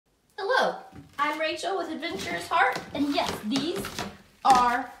I'm Rachel with Adventurous Heart, and yes, these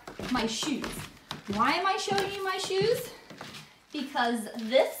are my shoes. Why am I showing you my shoes? Because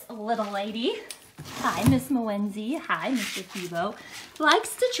this little lady, hi Miss Mawenzi, hi Mr. Kibo,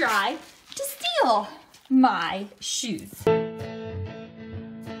 likes to try to steal my shoes.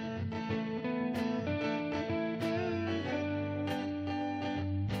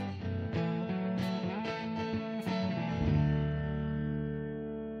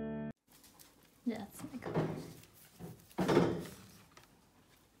 That's my car.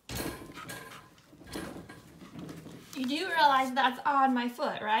 You do realize that's on my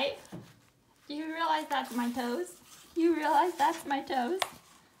foot, right? Do you realize that's my toes? You realize that's my toes?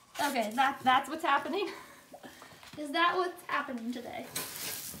 Okay, that's what's happening. Is that what's happening today?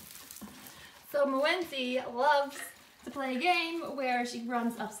 So Mawenzi loves to play a game where she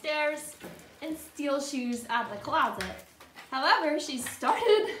runs upstairs and steals shoes out of the closet. However, she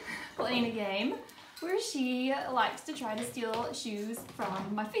started playing a game where she likes to try to steal shoes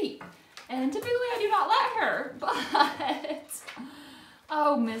from my feet. And typically I do not let her, but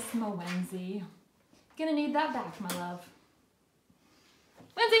oh, Miss Mawenzi. Gonna need that back, my love.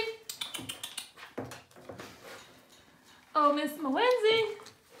 Wenzi! Oh, Miss Mawenzi!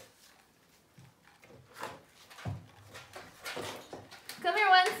 Come here,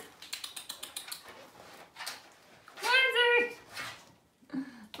 Wenz. Wenzi!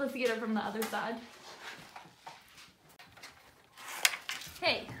 Let's get her from the other side.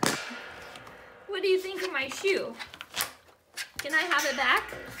 Hey, what do you think of my shoe? Can I have it back?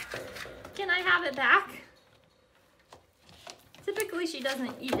 Can I have it back? Typically she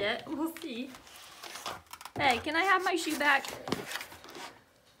doesn't eat it. We'll see. Hey, can I have my shoe back?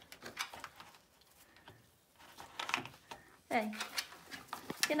 Hey,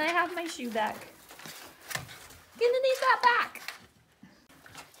 can I have my shoe back? Gonna need that back.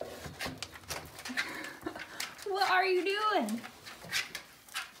 What are you doing?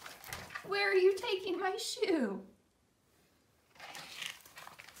 Where are you taking my shoe?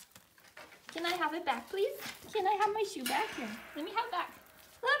 Can I have it back, please? Can I have my shoe back here? Let me have it back.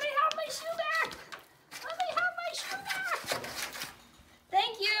 Let me have my shoe back. Let me have my shoe back.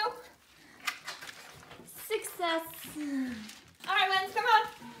 Thank you. Success. All right, Wenz, come on.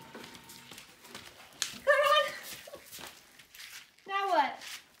 Come on. Now what?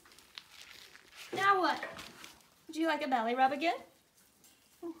 Now what? Would you like a belly rub again?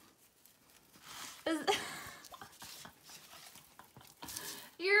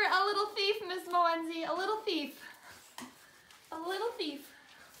 You're a little thief, Miss Mawenzi, a little thief. A little thief.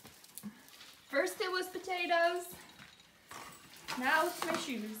 First it was potatoes, now it's my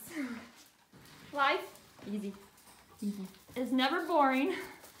shoes. Life, easy, easy. It's never boring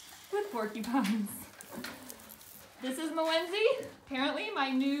with porcupines. This is Mawenzi, apparently my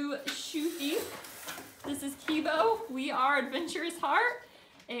new shoe thief. This is Kibo, we are Adventurous Heart.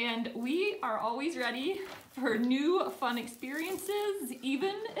 And we are always ready for new fun experiences,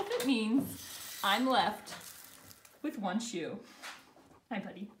 even if it means I'm left with one shoe. Hi,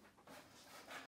 buddy.